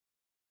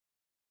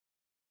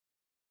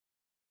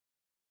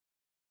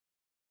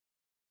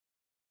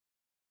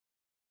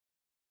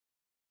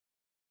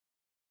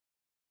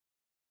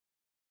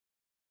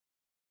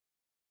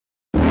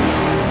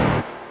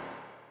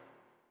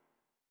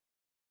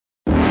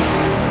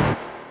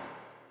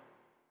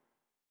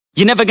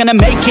you're never gonna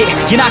make it.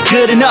 You're not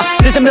good enough,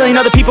 there's a million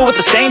other people with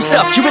the same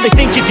stuff. You really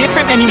think you're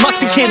different? Man, you must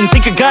be kidding.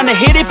 Think you're gonna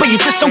hit it, but you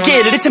just don't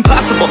get it. It's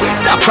impossible,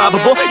 it's not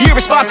probable, you're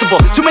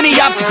irresponsible. Too many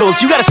obstacles,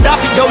 you gotta stop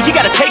it, yo. You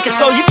gotta take it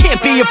slow, you can't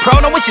be a pro.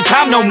 Don't waste your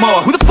time no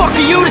more. Who the fuck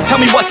are you to tell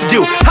me what to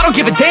do? I don't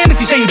give a damn if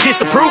you say you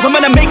disapprove. I'm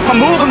gonna make my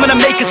move, I'm gonna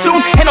make it soon.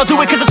 And I'll do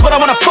it cause it's what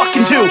I wanna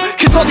fucking do.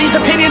 Cause all these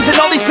opinions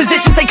and all these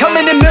positions, they come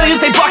in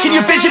millions, they blocking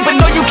your vision. But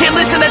no, you can't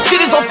listen, that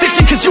shit is all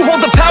fiction. Cause you hold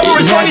the power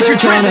as long as you're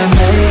driven.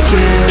 Make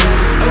it.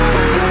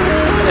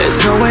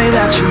 There's no way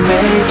that you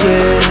make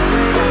it.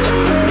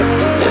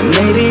 And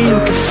maybe you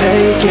can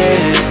fake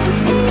it,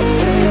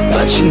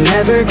 but you're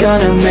never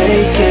gonna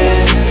make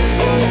it.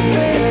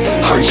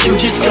 Are you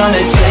just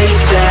gonna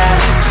take that?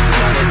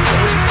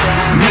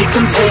 Make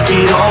them take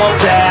it all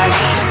back.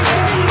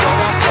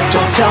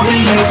 Don't tell me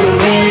you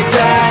believe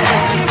that.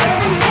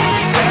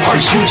 Are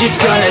you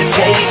just gonna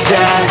take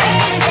that?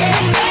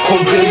 Or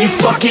will you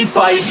fucking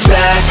fight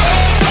back?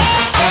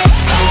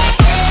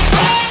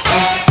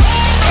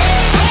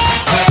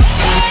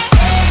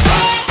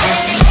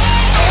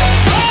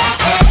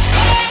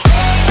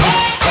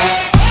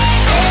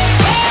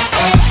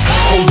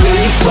 Or will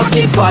you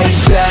fucking fight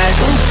back?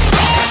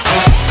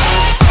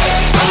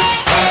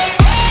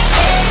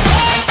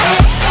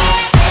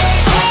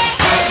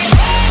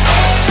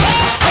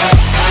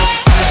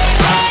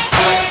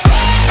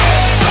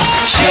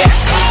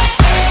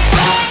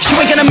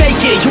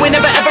 You ain't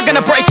never ever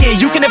gonna break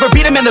it. You can never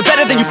beat them and they're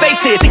better than you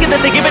face it. Thinking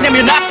that they give a damn,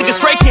 you're not thinking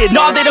straight, kid.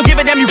 No, they don't give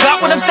a damn, you got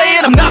what I'm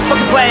saying? I'm not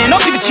fucking playing,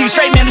 I'll give it to you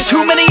straight, man. There's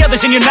too many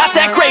others and you're not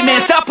that great, man.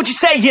 Stop what you're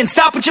saying,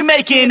 stop what you're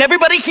making.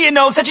 Everybody here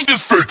knows that you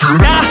just faking.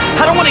 Nah,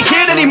 I don't wanna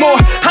hear it anymore,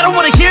 I don't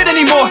wanna hear it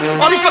anymore.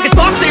 All these fucking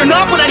thoughts, they are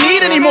not what I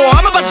need anymore.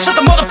 I'm about to shut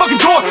the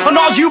motherfucking door on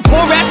all you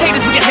poor ass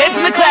haters with your heads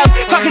in the clouds,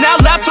 talking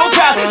out loud so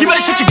proud. You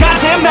better shut your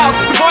goddamn mouth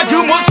before I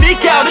do more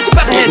speak out. It's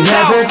about to head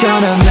south. Never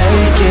gonna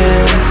make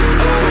it.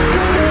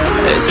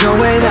 There's no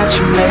way that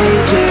you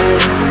make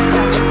it.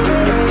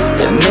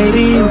 And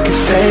maybe you can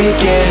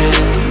fake it,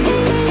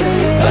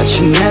 but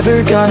you're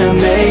never gonna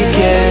make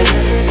it.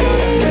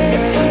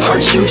 Are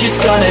you just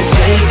gonna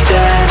take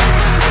that?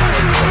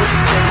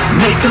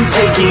 Make them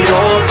take it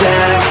all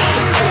back.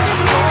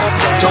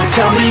 Don't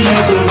tell me you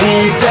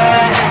believe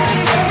that.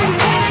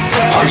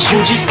 Are you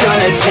just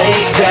gonna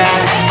take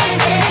that?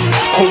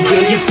 Or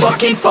will you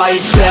fucking fight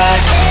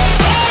back?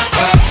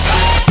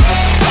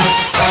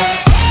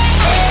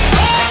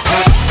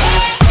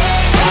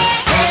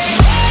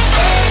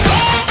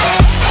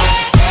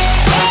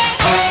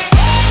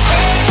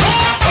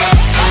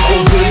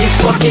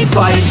 Fucking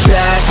fight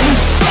back.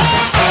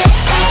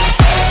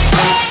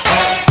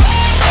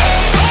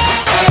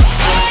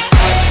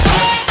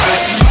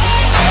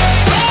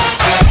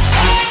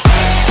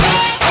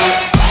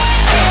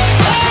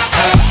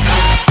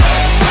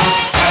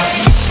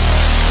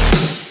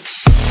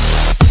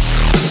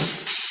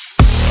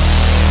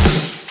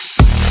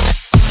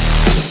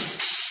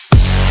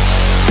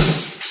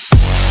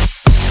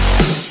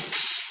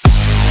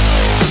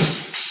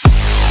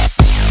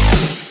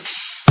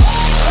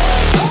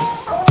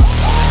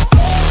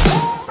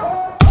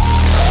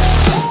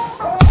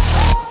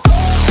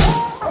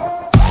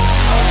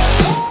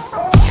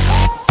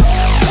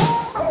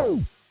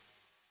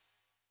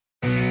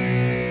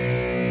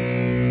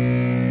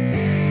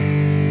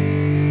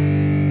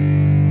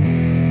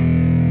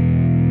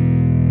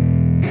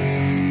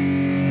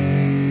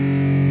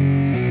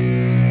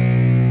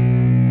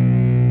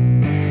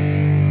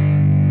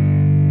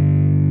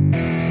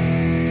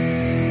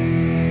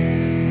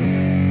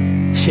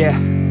 Yeah,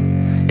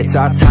 it's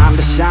our time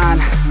to shine.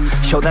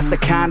 Show that's the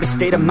kind of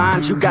state of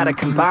mind you gotta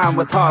combine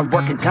with hard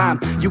work and time.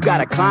 You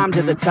gotta climb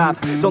to the top.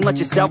 Don't let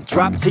yourself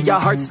drop till your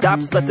heart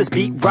stops. Let this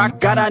beat rock.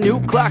 Got a new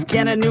clock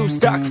and a new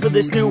stock for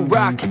this new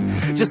rock.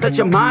 Just let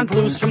your mind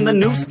loose from the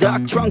new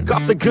stock. Drunk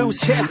off the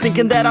goose,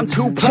 thinking that I'm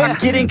too pop.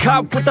 Getting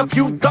caught with a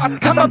few thoughts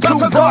cause I'm too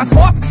lost.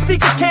 Off the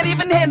speakers can't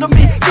even handle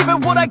me. Give it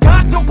what I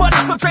got,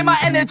 nobody's gonna drain my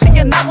energy.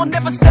 And I will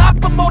never stop,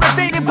 I'm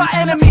motivated by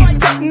enemies.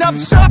 Setting up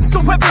shop so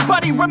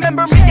everybody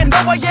remember me. And no,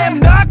 I am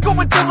not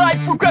going through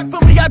life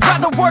regretfully. I'd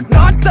rather work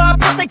non-stop,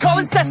 what they call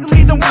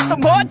incessantly, than work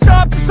some more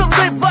jobs just to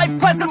live life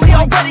pleasantly.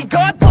 Already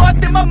got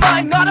lost in my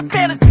mind, not a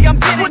fantasy, I'm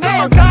getting with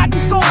a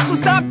forgotten soul. So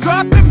stop,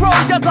 drop, and roll.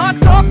 You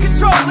lost all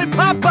control and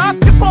pop off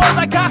your ball.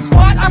 I got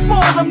squat, I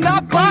fold, I'm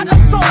not bought,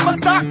 I'm sold. My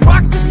stock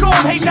rocks, it's gold.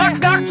 Hey, knock,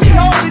 knock, she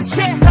holding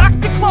shit, talk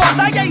to close.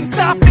 I ain't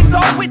stopping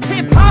though, it's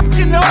hip-hop,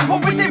 you know.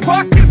 Or is it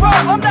rock and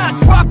roll? I'm not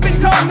dropping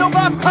down, no,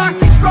 my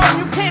pocket's grown.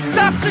 You can't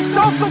stop the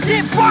show, so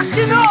get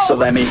rockin' on. So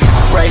let me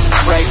break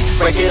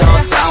it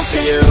all down for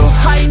you.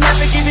 I ain't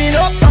never giving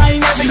up, I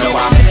ain't never giving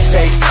up.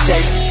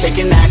 I'm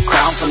taking that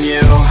crown from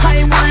you. I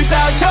ain't worried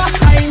about you,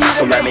 I ain't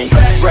never. So let me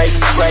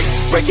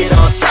break it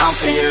all down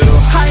for you.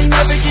 I ain't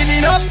never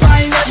giving up,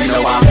 I ain't never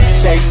giving up.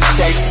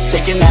 I'm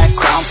taking that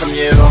crown from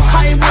you.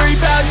 I ain't worried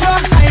about you,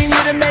 I ain't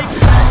here to make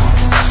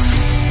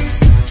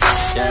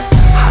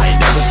I ain't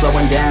never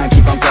slowing down,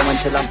 keep on going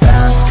till I'm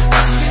found.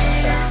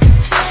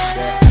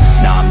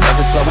 No, I'm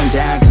never slowing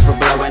down, cause we're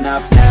blowing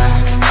up now.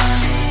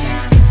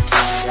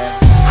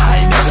 I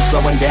ain't never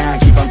slowing down,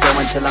 keep on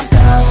going till I'm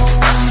down.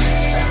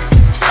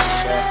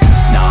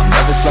 No, I'm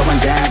never slowing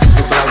down, 'cause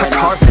we're blowing up.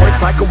 Hard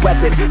words like a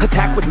weapon,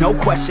 attack with no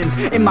questions.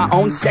 In my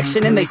own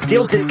section and they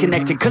still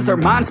disconnected, 'cause their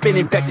mind's been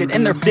infected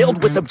and they're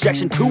filled with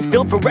objection. Too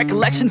filled for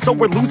recollection, so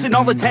we're losing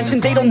all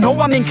attention. They don't know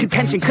I'm in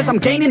contention, 'cause I'm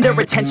gaining their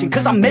attention,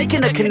 'cause I'm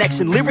making a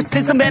connection.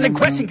 Lyricism and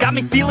aggression got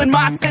me feeling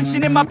my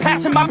ascension. In my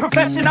passion, my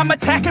profession, I'm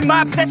attacking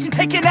my obsession,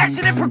 taking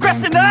action and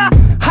progressing.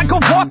 I go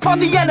off on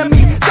the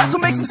enemy, that's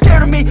what makes them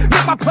scared of me.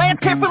 Make my plans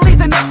carefully,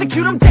 then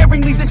execute them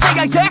daringly. They say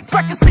I act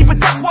recklessly, but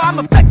that's why I'm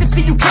effective.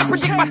 See, you can't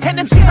predict my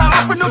tendencies, I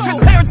offer no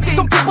transparency.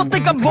 Some people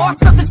think I'm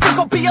lost, others think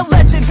I'll be a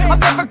legend. I'm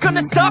never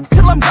gonna stop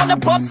till I'm one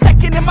above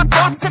second. And my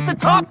thoughts at the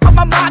top, but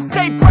my mind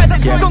stay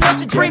present. Don't let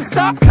your dreams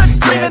stop, 'cause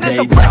dreaming is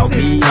a blessing.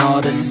 They tell me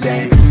all the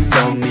same,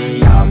 told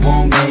me I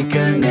won't make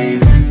a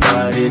name,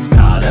 but it's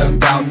not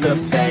about the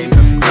fame,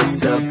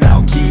 it's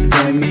about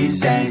keeping me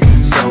sane.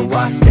 So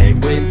I stay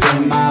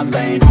within my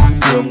lane,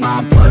 feel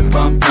my blood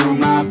pump through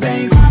my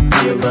veins,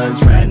 feel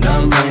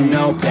adrenaline,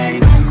 no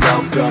pain,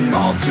 welcome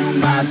all to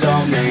my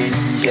domain.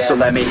 So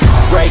let me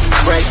break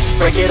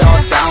it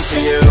all down for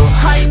you.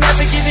 I ain't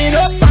never giving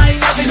up, I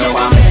ain't never No,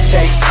 giving I'm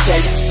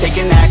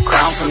taking that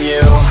crown from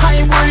you. I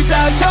ain't worried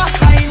about ya,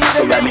 I ain't never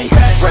So let me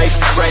break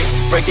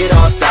break it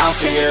all down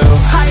for you.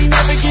 I ain't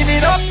never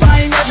giving up,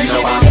 I ain't never No,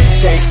 giving I'm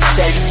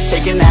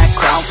taking that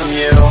crown from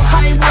you.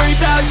 I ain't worried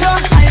about ya,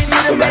 I ain't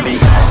never So let me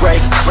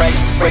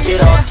break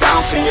it all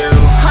down for you.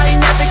 I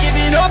ain't never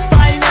giving up,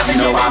 I ain't never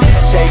No, giving I'm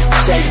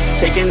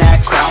taking that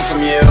crown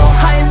from you.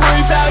 I ain't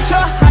worried about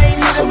ya, I ain't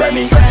never So let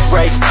me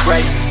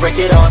break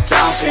it all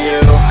down for you.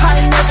 I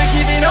ain't never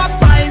giving up,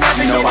 I ain't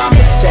never No, giving I'm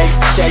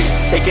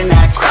taking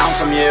that crown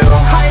from you.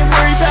 I ain't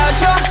worried about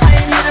ya, I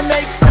ain't need to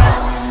make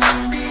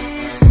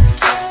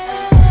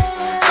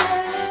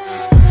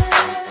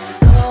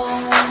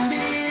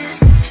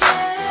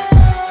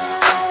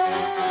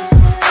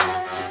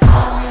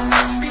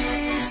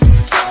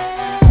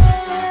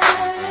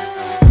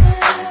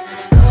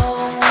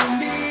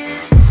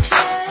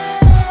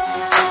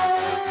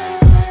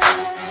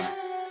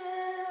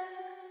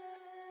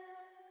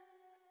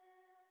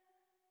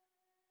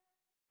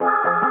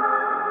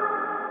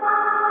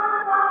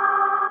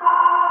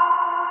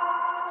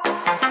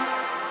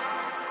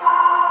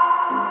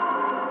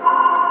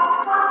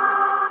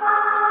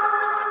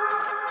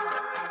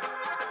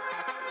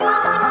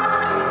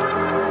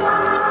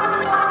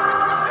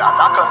I'm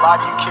not gonna lie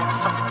to you kids,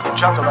 it's a f***ing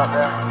jungle out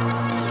there.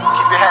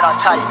 Keep your head on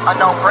tight,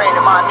 unknown brain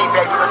and mind me,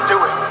 baby, let's do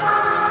it.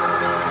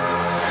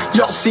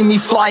 Y'all see me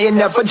flying,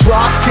 never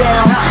drop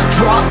down,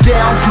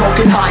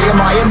 smoking high,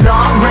 I am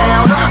not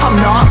round, I'm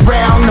not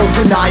round, no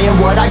denying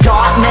what I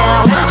got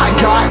now,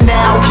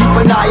 keep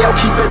an eye out,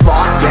 keep it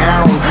locked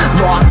down,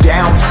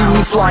 see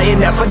me flying,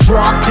 never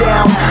drop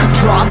down,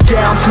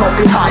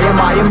 smoking high,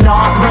 I am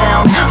not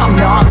round, I'm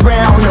not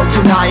round, no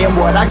denying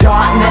what I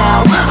got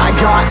now,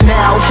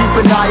 keep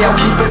an eye out,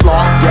 keep it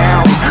locked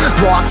down,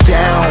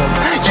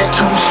 get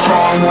too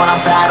strong, wanna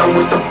battle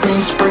with the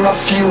beast, bring a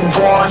few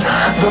on,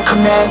 the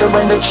commander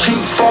and the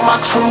chief, all my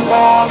crew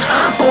on,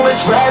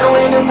 bullets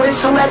rattling and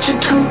whistle at your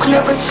toque,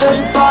 never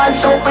sleep,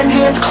 eyes open,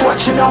 hands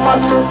clutching on my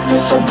loot,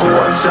 it's a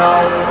war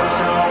zone.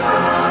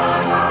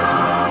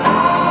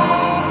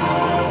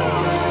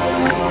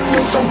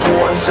 It's a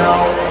war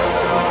zone.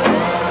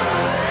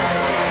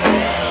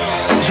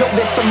 Yo,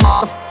 this a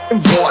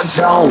motherfucking war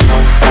zone.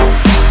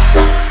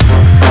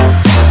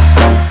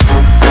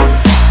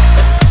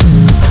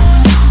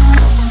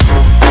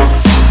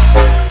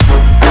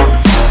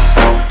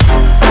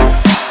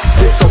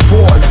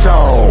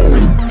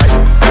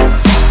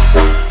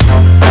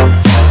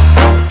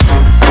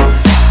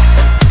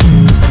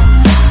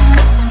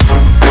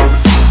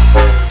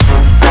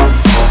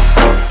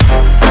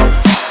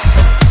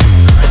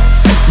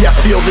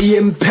 The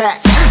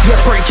impact, yeah,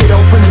 break it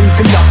open,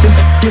 leaving nothing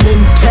f***ing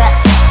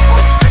intact.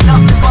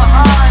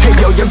 Hey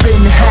yo, you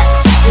been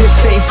hacked, you're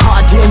safe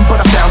hiding, but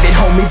I found it,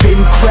 homie,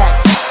 been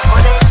cracked.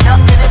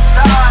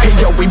 Hey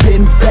yo, we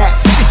been back,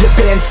 your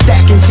band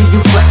stacking, see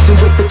you flexing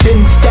with the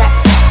thin stack.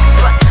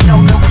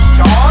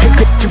 Hey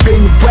bitch, you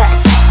been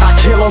whacked, I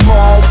kill them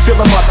all, feel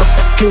a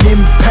motherfucking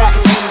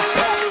impact.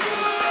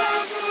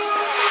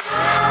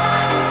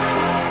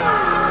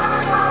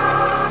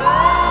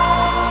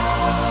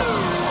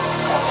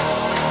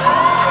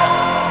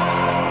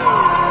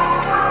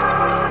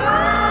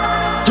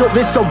 Yo,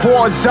 this a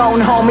war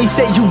zone, homie,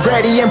 say you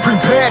ready and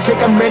prepared.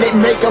 Take a minute,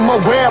 make them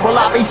aware. Well,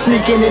 I be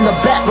sneaking in the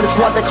back, but it's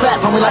what the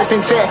clap, homie, life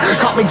ain't fair.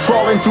 Caught me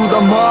crawling through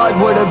the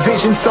mud, where the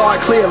vision saw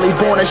it clearly.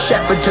 Born a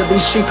shepherd to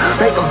these sheep,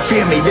 make them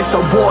fear me. This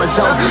a war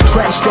zone,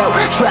 trashed out,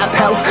 trap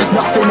house,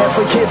 nothing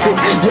ever given.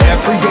 Yeah,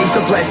 every day's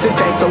a blessing,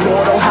 thank the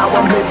Lord, oh how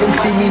I'm living.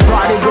 See me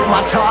riding with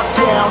my top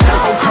down,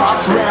 oh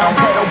cops round,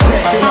 pedal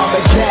pressing on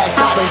the gas.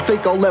 I don't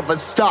think I'll ever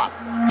stop.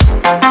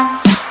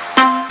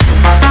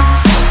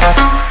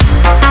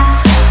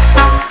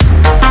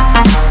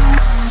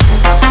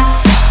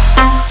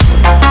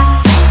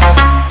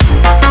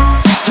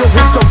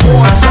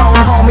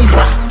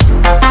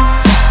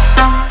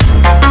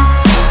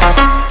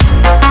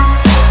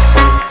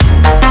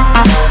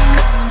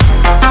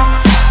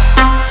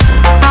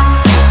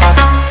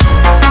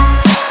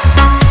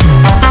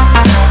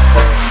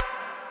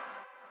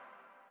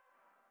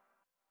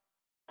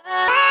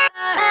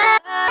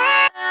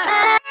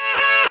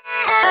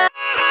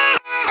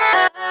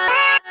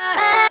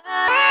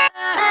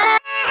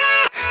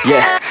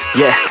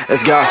 yeah,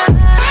 let's go.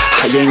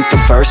 I ain't the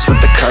first with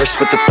the curse,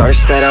 with the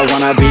thirst that I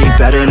wanna be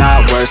better,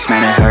 not worse,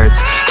 man it hurts.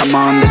 I'm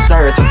on this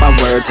earth with my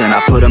words and I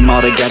put them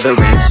all together,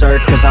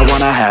 insert, cause I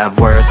wanna have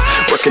worth.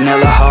 Working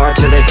hella hard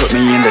till they put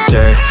me in the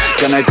dirt.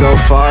 Gonna go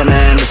far,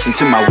 man, listen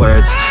to my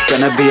words.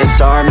 Gonna be a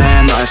star,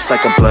 man, life's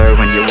like a blur.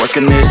 When you're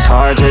working this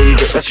hard till you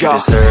get what you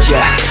deserve.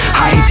 Yeah,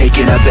 I ain't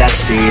taking a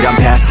backseat, I'm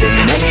passing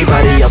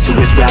anybody else who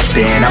is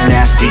rapping. I'm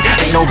nasty,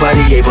 ain't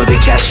nobody able to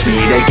catch me.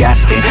 They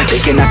gasping, they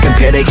cannot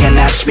compare, they can't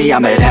match me.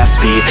 I'm at half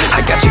speed,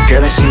 I got your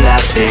girl and she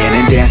laughing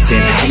and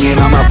dancing, hanging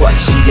on my butt,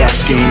 she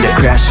asking to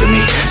crash with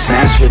me,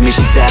 smash with me,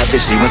 she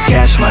savage, she wants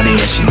cash money, and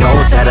she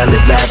knows that I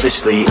live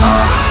lavishly.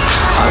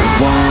 I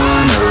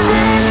wanna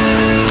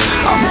live,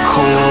 I'm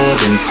cold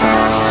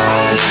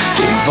inside,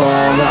 give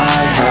all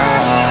I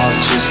have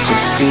just to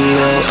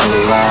feel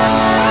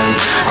alive.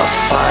 I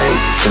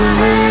fight to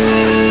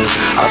live,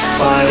 I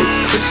fight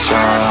to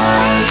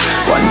strive,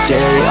 one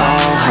day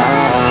I'll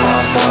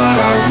have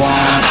what I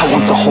want. I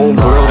want the whole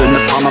world in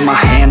the palm of my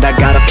hand, I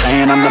got a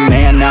plan, I'm the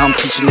man, now I'm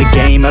teaching the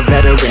game, a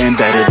veteran,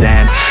 better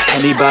than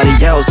anybody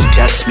else who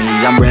tests me.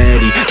 I'm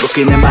ready,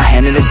 looking at my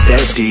hand and it's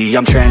steady.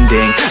 I'm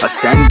trending,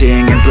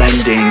 ascending and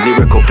blending,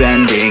 lyrical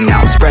bending.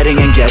 Now I'm spreading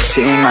and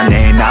getting my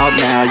name out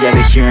now. Yeah,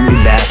 they hearing me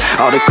laugh,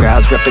 all the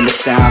crowds repping the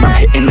sound. I'm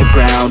hitting the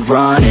ground,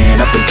 running,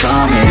 up and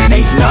coming,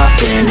 ain't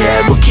nothing.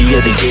 Yeah, rookie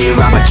of the year,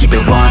 I'ma keep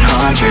it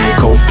 100.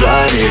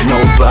 Cold-blooded, no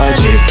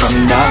budget,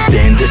 from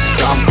nothing to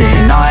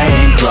something. I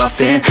ain't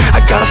bluffing, I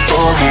got a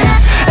full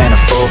hand and a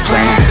full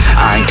plan.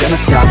 I ain't gonna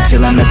stop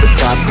till I'm at the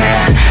top,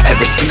 man.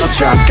 Every single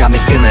drop got me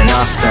feeling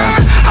awesome.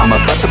 I'm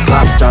about to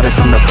pop, started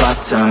from the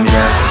bottom,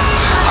 yeah.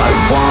 I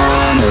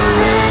wanna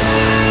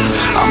live,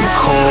 I'm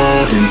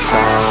cold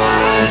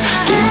inside,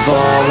 give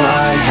all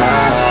I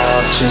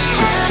have just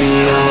to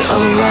feel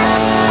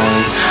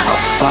alive. I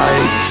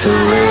fight to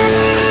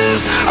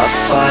live, I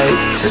fight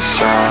to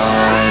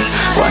strive,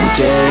 one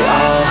day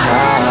I'll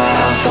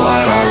have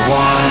what I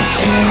want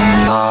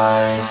in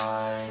life.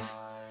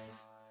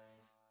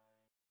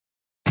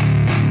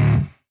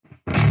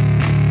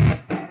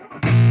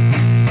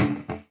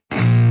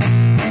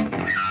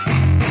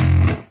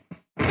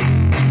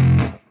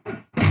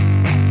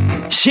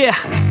 Yeah,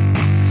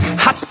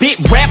 I spit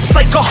raps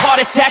like a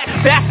heart attack,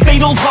 fast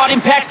fatal heart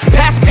impact,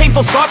 past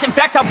painful scars. In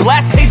fact, I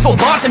blast tasteful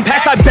bars and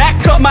packs. I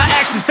back up my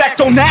actions, fact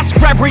don't ask,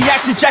 grab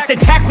reactions, jacked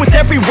attack with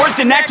every word,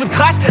 then act with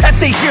class as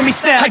they hear me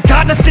snap. I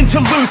got nothing to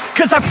lose,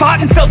 cause I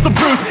fought and felt the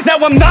bruise. Now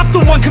I'm not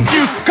the one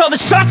confused, call the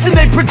shots and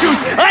they produce.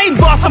 I ain't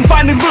lost, I'm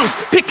finally loose,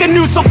 pick a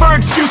new silver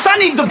excuse. I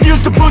need the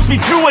views to boost me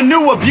to a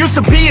new abuse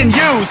of being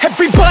used.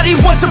 Everybody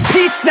wants a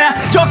piece now,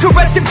 y'all can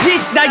rest in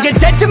peace now. You're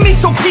dead to me,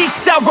 so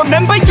peace out.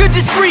 Remember, you're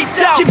just freaked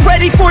out. Get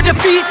ready for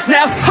defeat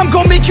now, I'm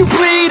gonna make you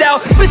bleed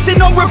out. Listen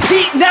on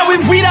repeat now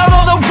and weed out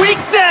all the weak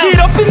now. Get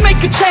up and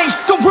make a change,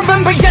 don't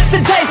remember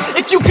yesterday.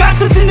 If you got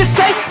something to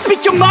say,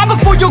 speak your mind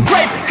before your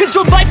grave, cause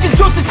your life is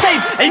yours to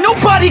save. Ain't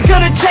nobody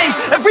gonna change,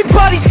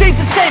 everybody stays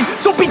the same.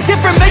 So be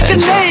different, make a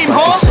name,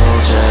 huh?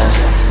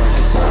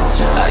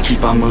 Soldier, I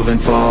keep on moving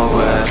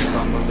forward,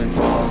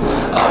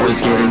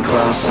 always getting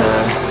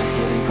closer.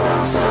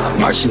 I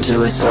march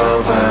until it's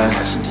over,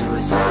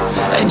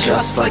 and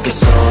just like a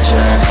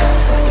soldier,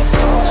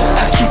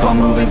 I keep on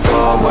moving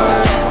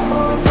forward,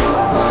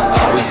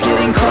 always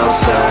getting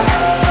closer.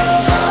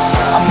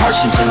 I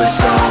march until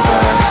it's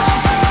over,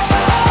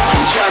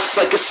 and just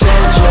like a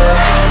soldier,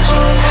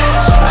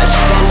 I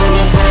keep on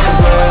moving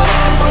forward,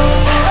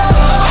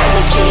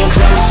 always getting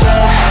closer.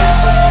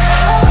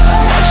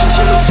 I march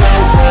until it's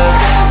over,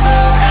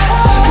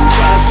 and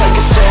just like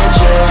a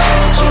soldier,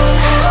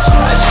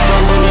 I keep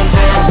on moving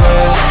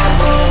forward,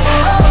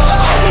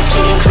 always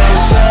getting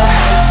closer.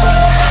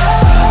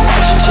 I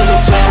march until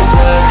it's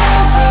over.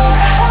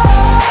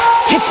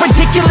 It's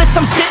ridiculous,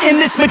 I'm spitting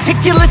this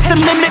meticulous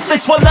and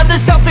limitless, while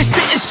others out there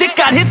spitting shit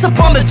got hits up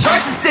on the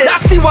charts. I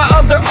see why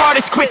other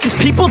artists quit, cause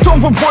people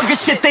don't reward good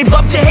shit. They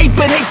love to hate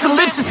but hate to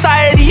live.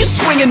 Society, you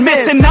swing and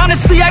miss, and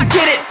honestly I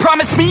get it.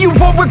 Promise me you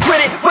won't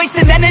regret it.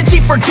 Wasting energy,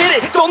 forget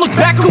it. Don't look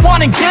back, go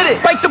on and get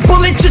it. Bite the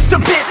bullet just a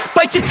bit,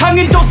 bite your tongue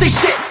and don't say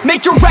shit.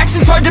 Make your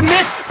actions hard to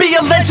miss, be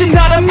a legend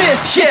not a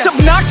myth. Yeah. It's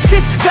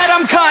obnoxious that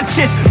I'm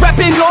conscious,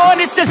 rapping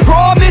honest as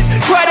promise.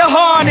 Try to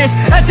harness,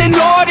 as an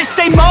artist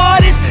stay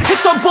modest.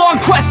 It's a long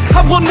quest,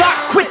 I will not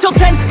quit till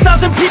 10,000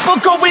 people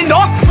going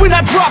off when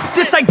I drop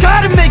this. I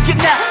gotta make it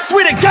now,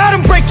 swear to God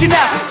I'm breaking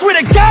out.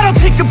 Swear to God I'll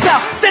take a bow,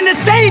 stand the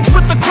stage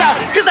with the crowd,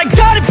 cause I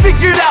got it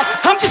figured out.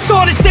 I'm just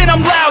honest and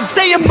I'm loud,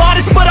 staying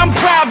modest but I'm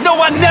proud. No,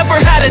 I never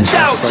had a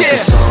doubt, just like a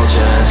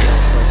soldier,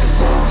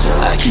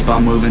 I keep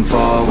on moving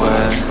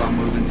forward,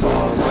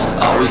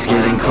 always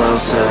getting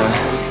closer.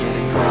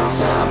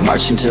 I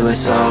march until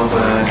it's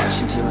over,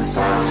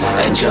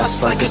 and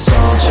just like a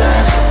soldier,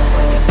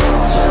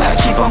 I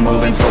keep on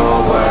moving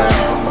forward,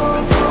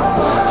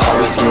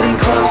 always getting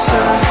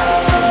closer.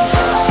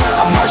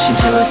 I march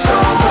until it's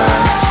over,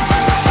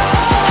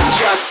 and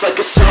just like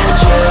a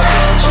soldier,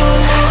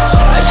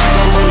 I keep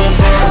on moving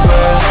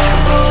forward,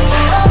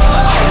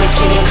 always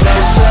getting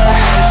closer.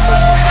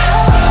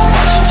 I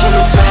march until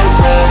it's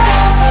over,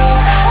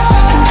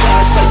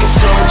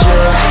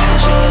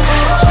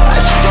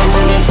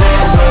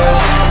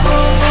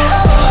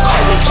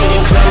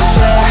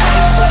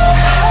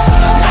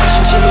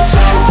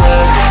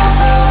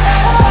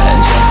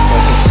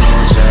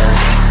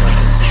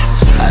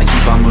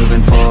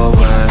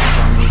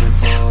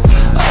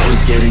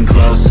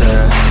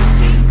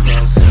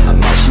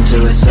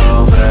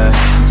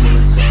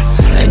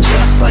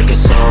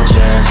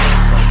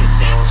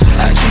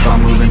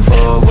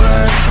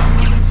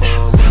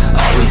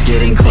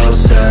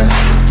 closer.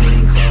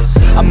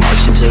 I'm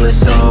marching till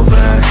it's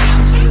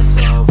over.